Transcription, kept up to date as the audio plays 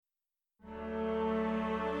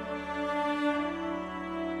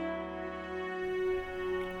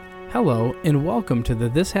Hello, and welcome to the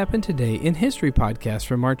This Happened Today in History podcast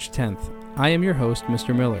for March 10th. I am your host,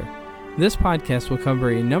 Mr. Miller. This podcast will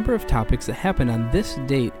cover a number of topics that happened on this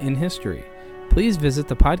date in history. Please visit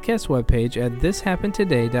the podcast webpage at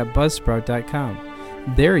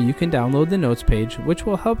thishappenedtoday.buzzsprout.com. There you can download the notes page, which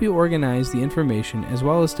will help you organize the information as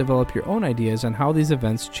well as develop your own ideas on how these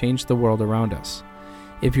events changed the world around us.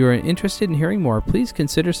 If you are interested in hearing more, please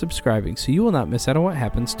consider subscribing so you will not miss out on what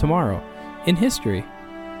happens tomorrow in history.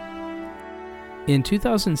 In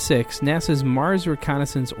 2006, NASA's Mars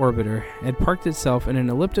Reconnaissance Orbiter had parked itself in an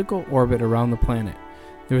elliptical orbit around the planet.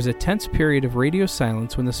 There was a tense period of radio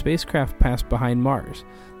silence when the spacecraft passed behind Mars.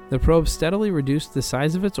 The probe steadily reduced the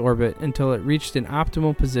size of its orbit until it reached an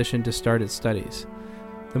optimal position to start its studies.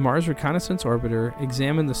 The Mars Reconnaissance Orbiter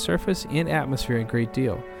examined the surface and atmosphere a great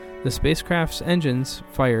deal. The spacecraft's engines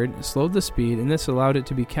fired, slowed the speed, and this allowed it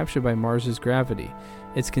to be captured by Mars's gravity.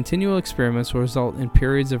 Its continual experiments will result in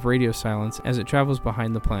periods of radio silence as it travels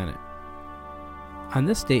behind the planet. On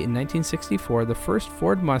this date in 1964, the first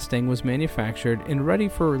Ford Mustang was manufactured and ready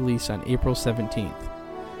for release on April 17th.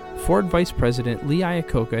 Ford Vice President Lee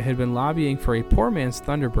Iacocca had been lobbying for a poor man's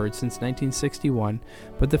Thunderbird since 1961,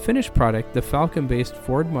 but the finished product, the Falcon-based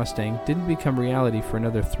Ford Mustang, didn't become reality for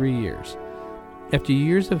another 3 years. After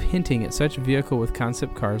years of hinting at such vehicle with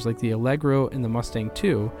concept cars like the Allegro and the Mustang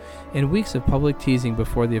II, and weeks of public teasing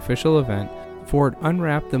before the official event, Ford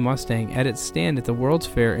unwrapped the Mustang at its stand at the World's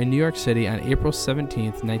Fair in New York City on April 17,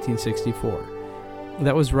 1964.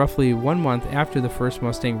 That was roughly 1 month after the first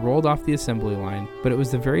Mustang rolled off the assembly line, but it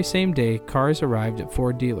was the very same day cars arrived at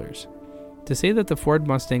Ford dealers. To say that the Ford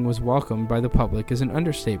Mustang was welcomed by the public is an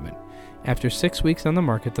understatement. After 6 weeks on the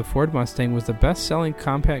market, the Ford Mustang was the best-selling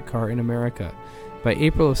compact car in America. By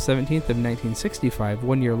April 17th of 1965,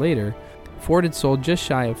 1 year later, Ford had sold just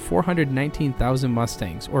shy of 419,000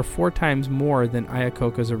 Mustangs, or 4 times more than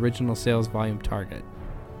Iacocca's original sales volume target.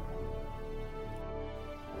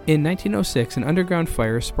 In 1906, an underground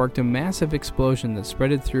fire sparked a massive explosion that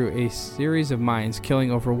spread through a series of mines,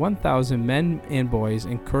 killing over 1,000 men and boys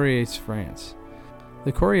in Corrières, France.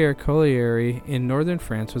 The Corrières Colliery in northern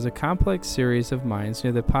France was a complex series of mines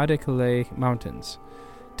near the Pas de Calais mountains.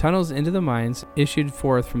 Tunnels into the mines issued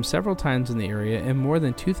forth from several times in the area, and more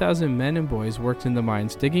than 2,000 men and boys worked in the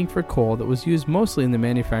mines digging for coal that was used mostly in the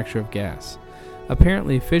manufacture of gas.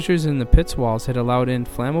 Apparently, fissures in the pit's walls had allowed in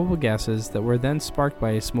flammable gases that were then sparked by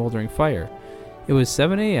a smoldering fire. It was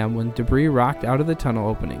 7 a.m. when debris rocked out of the tunnel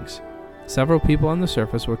openings. Several people on the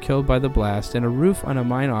surface were killed by the blast, and a roof on a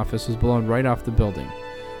mine office was blown right off the building.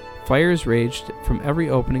 Fires raged from every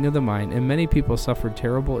opening of the mine, and many people suffered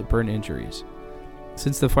terrible burn injuries.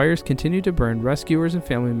 Since the fires continued to burn, rescuers and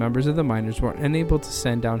family members of the miners were unable to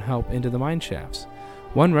send down help into the mine shafts.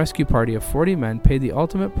 One rescue party of 40 men paid the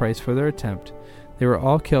ultimate price for their attempt. They were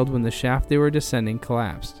all killed when the shaft they were descending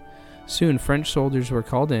collapsed. Soon, French soldiers were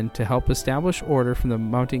called in to help establish order from the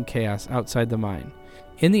mounting chaos outside the mine.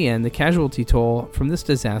 In the end, the casualty toll from this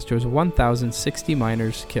disaster was 1,060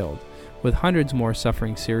 miners killed, with hundreds more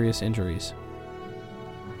suffering serious injuries.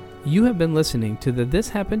 You have been listening to the This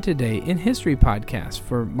Happened Today in History podcast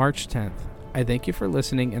for March 10th. I thank you for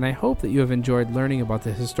listening, and I hope that you have enjoyed learning about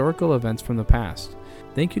the historical events from the past.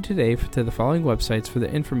 Thank you today to the following websites for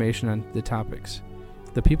the information on the topics: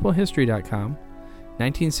 thepeoplehistory.com,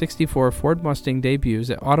 1964 Ford Mustang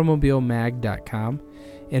debuts at automobilemag.com,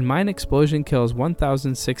 and mine explosion kills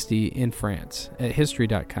 1,060 in France at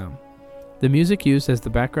history.com. The music used as the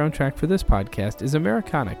background track for this podcast is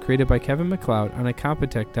Americana, created by Kevin MacLeod on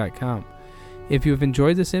Incompetech.com. If you have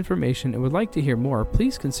enjoyed this information and would like to hear more,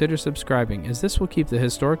 please consider subscribing, as this will keep the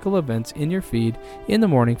historical events in your feed in the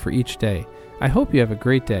morning for each day. I hope you have a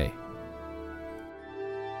great day.